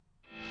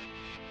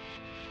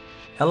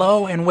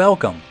Hello and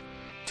welcome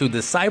to the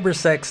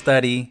CyberSec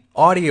Study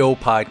audio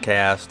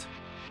podcast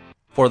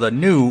for the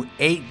new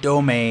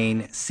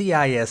 8-domain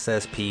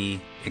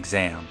CISSP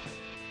exam.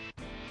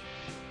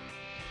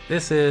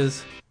 This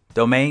is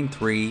Domain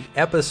 3,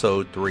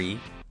 Episode 3,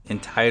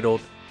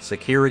 entitled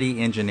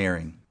Security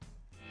Engineering.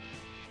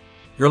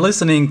 You're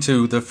listening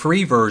to the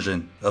free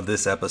version of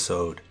this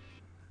episode,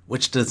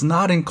 which does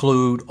not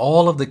include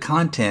all of the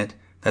content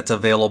that's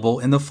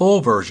available in the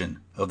full version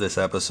of this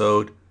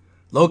episode,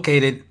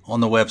 located on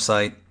the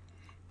website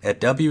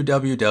at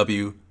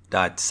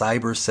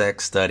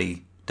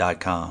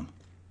www.cybersecstudy.com.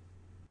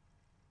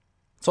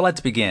 So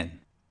let's begin.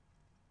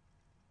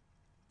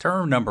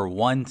 Term number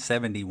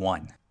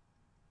 171,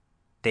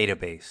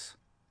 database.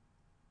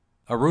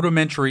 A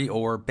rudimentary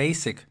or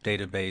basic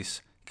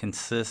database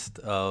consists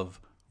of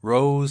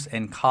rows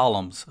and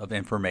columns of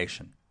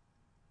information.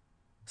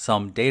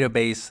 Some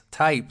database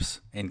types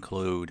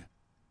include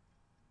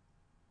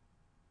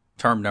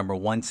term number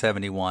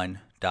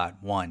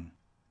 171.1,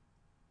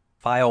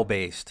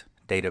 file-based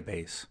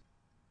database.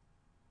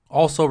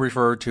 Also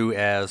referred to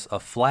as a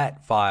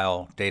flat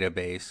file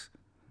database,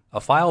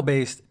 a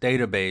file-based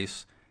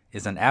database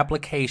is an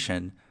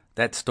application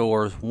that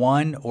stores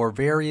one or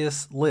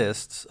various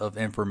lists of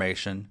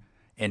information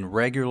in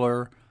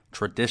regular,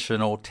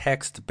 traditional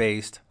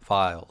text-based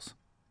files.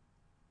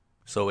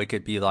 So it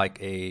could be like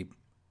a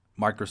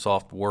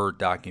Microsoft Word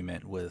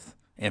document with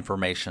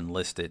information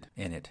listed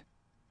in it.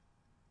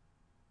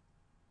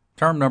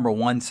 Term number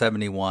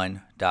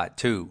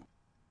 171.2,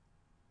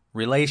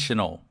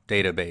 relational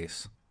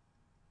database.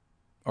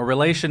 A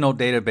relational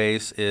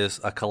database is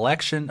a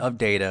collection of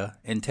data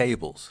in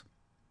tables.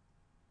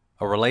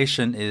 A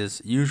relation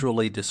is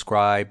usually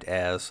described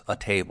as a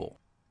table,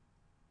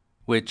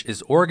 which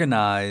is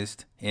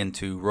organized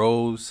into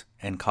rows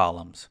and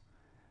columns.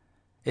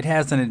 It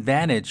has an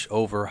advantage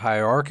over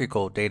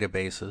hierarchical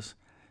databases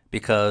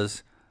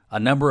because a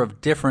number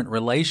of different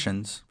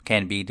relations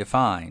can be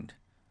defined,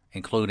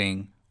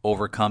 including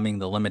overcoming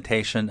the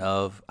limitation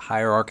of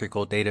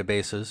hierarchical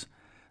databases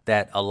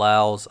that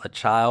allows a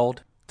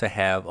child to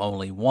have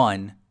only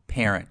one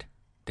parent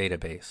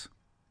database.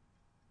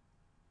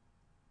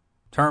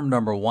 Term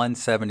number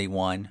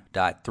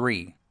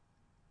 171.3,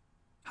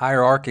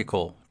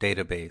 hierarchical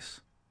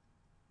database.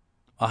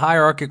 A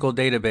hierarchical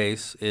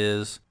database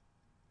is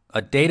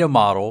a data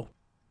model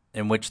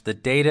in which the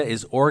data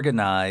is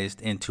organized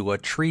into a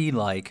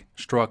tree-like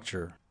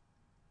structure.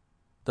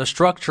 The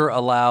structure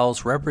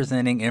allows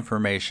representing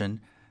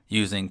information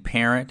using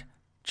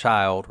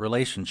parent-child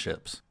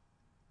relationships.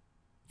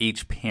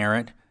 Each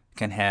parent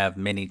can have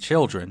many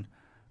children,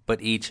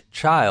 but each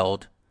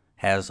child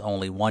has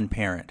only one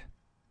parent.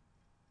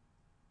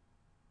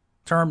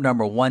 Term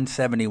number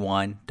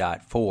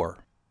 171.4,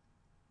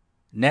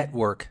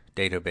 network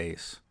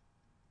database.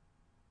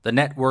 The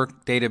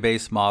network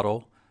database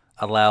model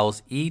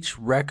allows each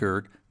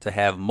record to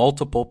have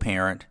multiple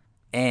parent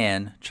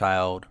and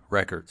child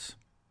records.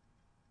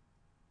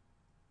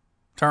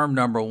 Term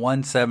number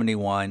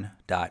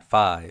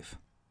 171.5,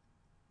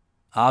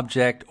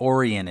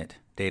 object-oriented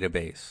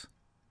database.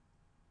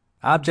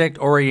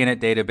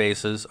 Object-oriented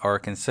databases are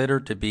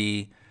considered to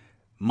be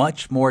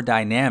much more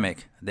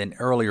dynamic than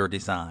earlier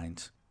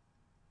designs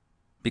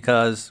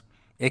because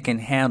it can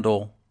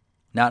handle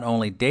not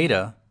only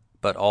data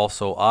but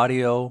also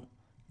audio,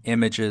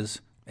 images,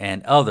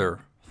 and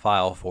other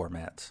file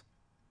formats.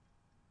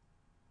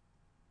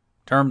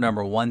 Term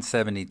number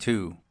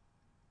 172,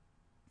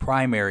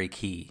 primary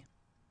key.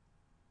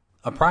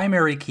 A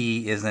primary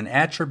key is an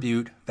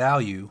attribute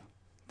value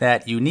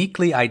that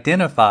uniquely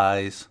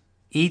identifies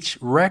each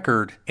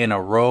record in a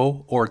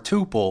row or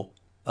tuple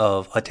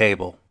of a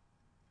table.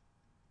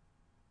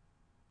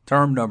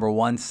 Term number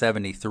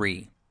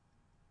 173,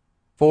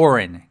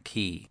 foreign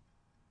key.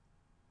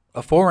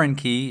 A foreign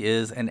key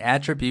is an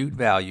attribute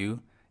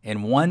value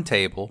in one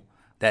table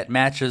that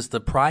matches the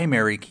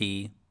primary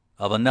key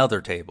of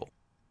another table.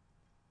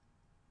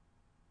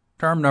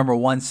 Term number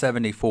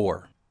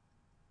 174,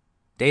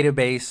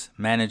 database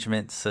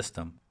management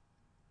system.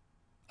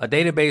 A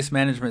database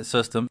management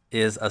system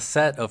is a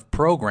set of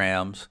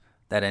programs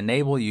that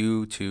enable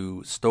you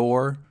to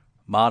store,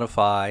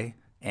 modify,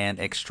 and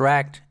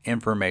extract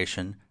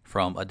information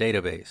from a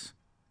database.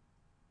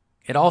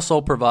 It also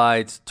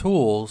provides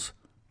tools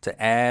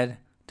to add,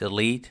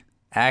 delete,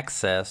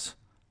 access,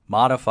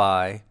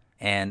 modify,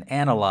 and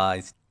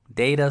analyze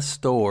data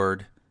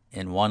stored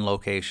in one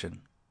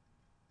location.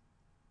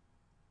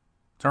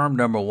 Term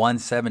number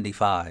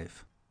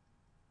 175,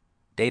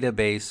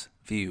 database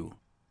view.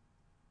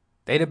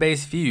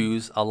 Database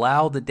views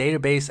allow the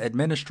database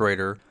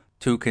administrator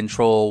to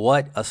control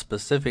what a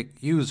specific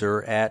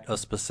user at a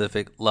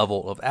specific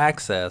level of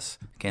access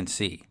can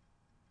see.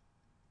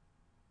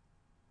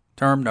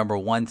 Term number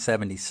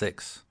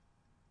 176,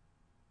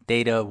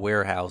 data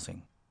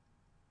warehousing.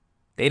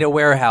 Data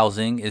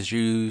warehousing is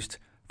used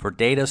for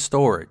data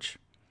storage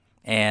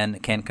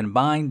and can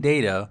combine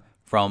data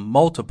from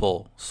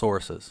multiple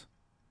sources.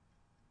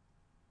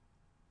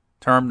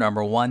 Term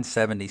number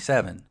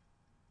 177,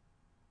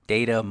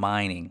 data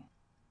mining.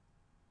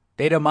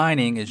 Data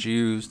mining is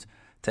used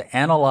to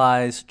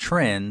analyze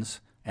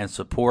trends and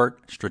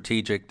support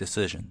strategic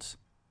decisions.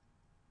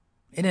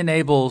 It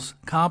enables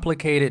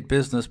complicated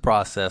business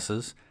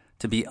processes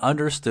to be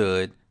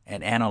understood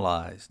and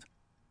analyzed.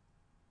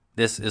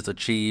 This is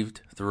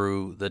achieved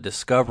through the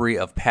discovery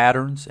of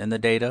patterns in the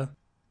data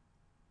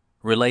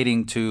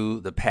relating to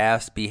the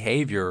past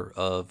behavior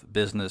of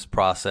business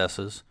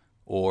processes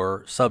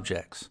or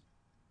subjects.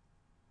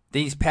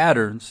 These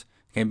patterns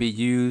can be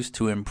used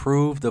to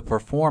improve the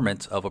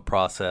performance of a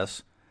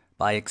process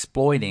by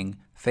exploiting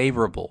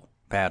favorable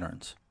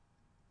patterns.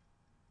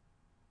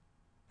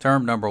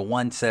 Term number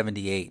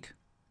 178,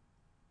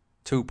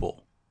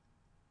 tuple.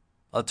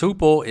 A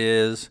tuple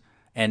is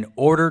an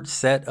ordered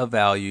set of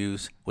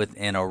values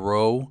within a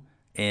row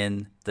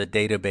in the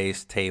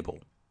database table.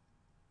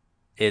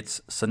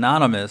 It's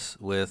synonymous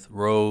with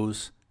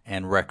rows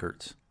and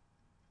records.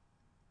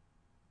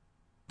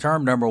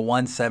 Term number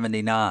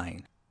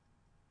 179,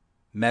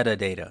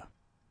 metadata.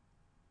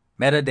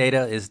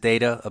 Metadata is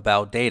data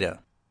about data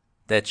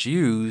that's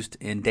used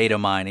in data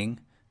mining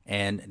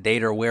and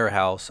data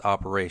warehouse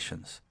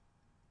operations.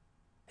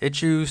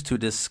 It's used to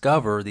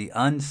discover the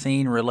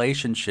unseen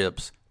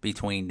relationships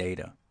between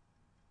data.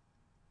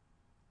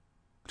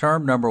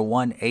 Term number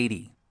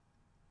 180,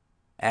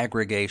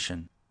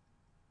 aggregation.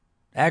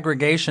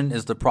 Aggregation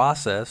is the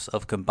process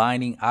of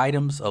combining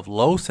items of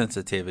low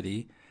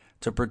sensitivity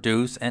to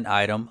produce an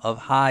item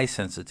of high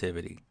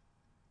sensitivity.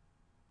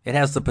 It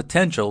has the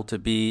potential to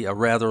be a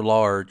rather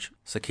large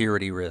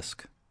security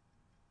risk.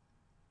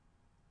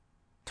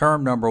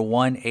 Term number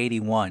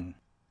 181,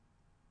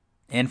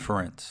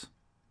 inference.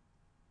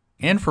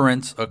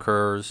 Inference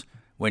occurs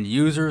when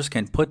users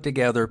can put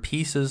together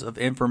pieces of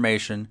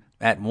information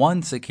at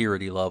one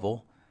security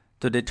level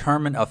to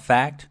determine a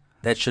fact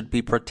that should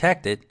be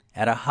protected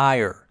at a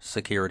higher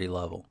security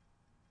level.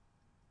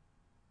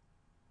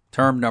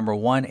 Term number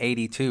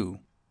 182,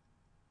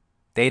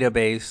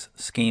 database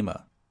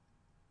schema.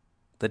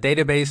 The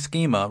database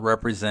schema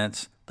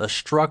represents the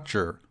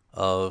structure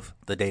of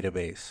the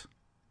database.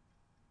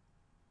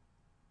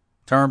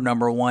 Term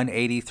number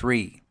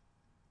 183,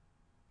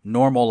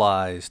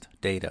 normalized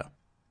data.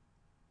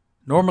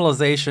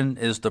 Normalization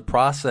is the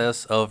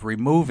process of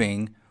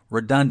removing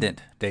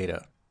redundant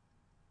data.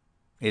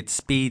 It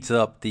speeds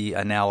up the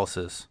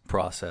analysis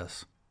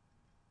process.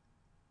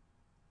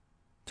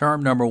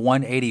 Term number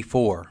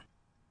 184,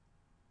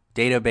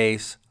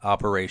 database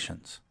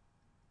operations.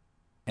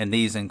 And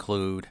these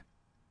include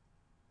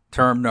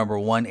term number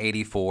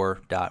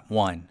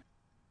 184.1,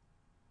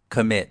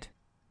 commit.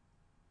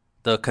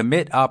 The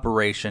commit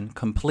operation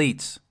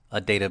completes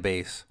a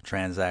database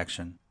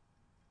transaction.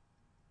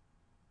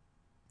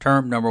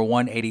 Term number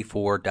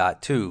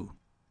 184.2,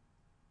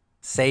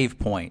 save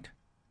point.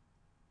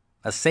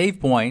 A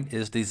save point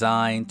is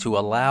designed to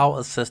allow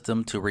a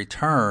system to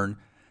return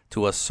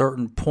to a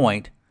certain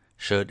point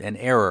should an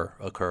error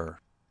occur.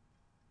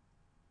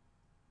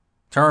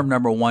 Term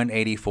number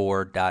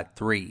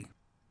 184.3,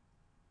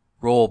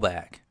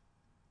 rollback.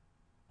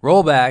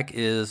 Rollback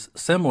is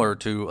similar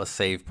to a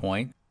save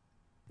point,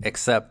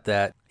 except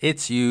that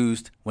it's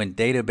used when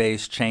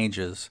database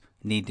changes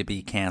need to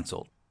be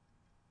canceled.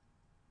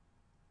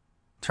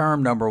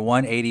 Term number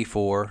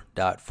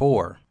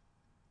 184.4,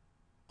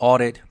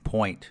 audit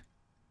point.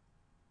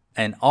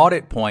 An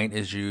audit point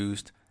is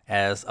used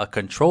as a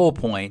control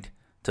point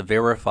to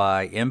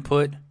verify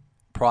input,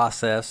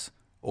 process,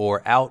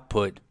 or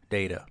output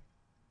data.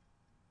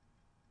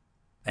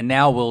 And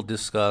now we'll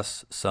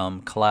discuss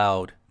some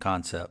cloud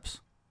concepts.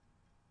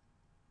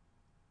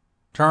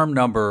 Term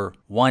number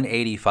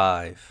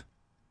 185,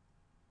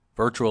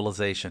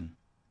 virtualization.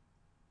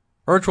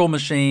 Virtual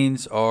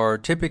machines are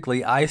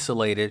typically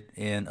isolated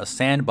in a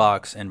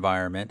sandbox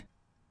environment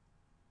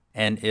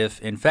and,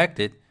 if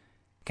infected,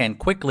 can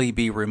quickly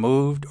be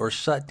removed or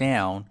shut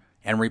down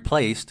and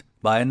replaced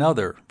by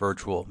another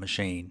virtual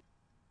machine.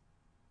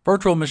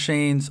 Virtual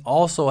machines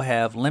also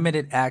have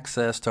limited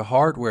access to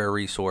hardware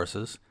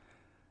resources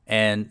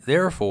and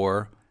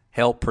therefore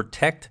help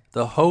protect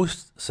the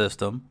host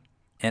system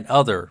and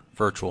other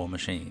virtual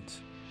machines.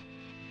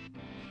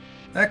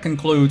 That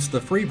concludes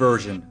the free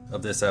version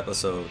of this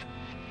episode.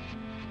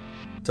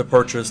 To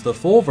purchase the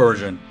full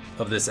version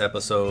of this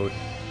episode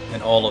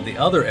and all of the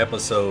other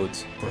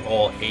episodes for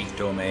all 8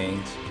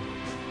 domains,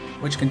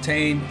 which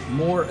contain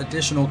more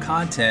additional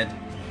content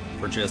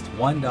for just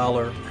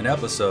 $1 an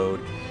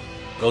episode,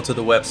 go to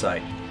the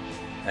website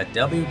at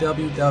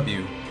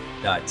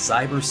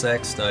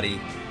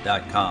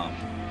www.cybersecstudy.com.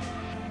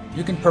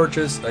 You can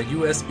purchase a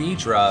USB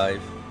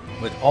drive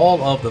with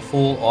all of the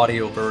full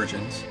audio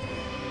versions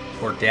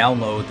or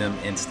download them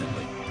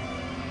instantly.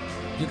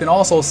 You can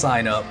also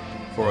sign up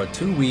for a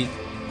 2-week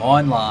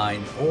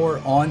online or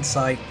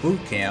on-site boot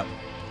camp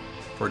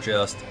for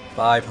just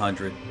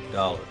 $500.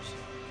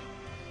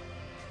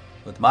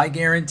 With my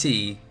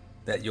guarantee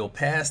that you'll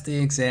pass the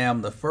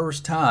exam the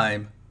first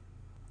time,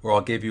 or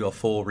I'll give you a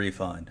full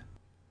refund.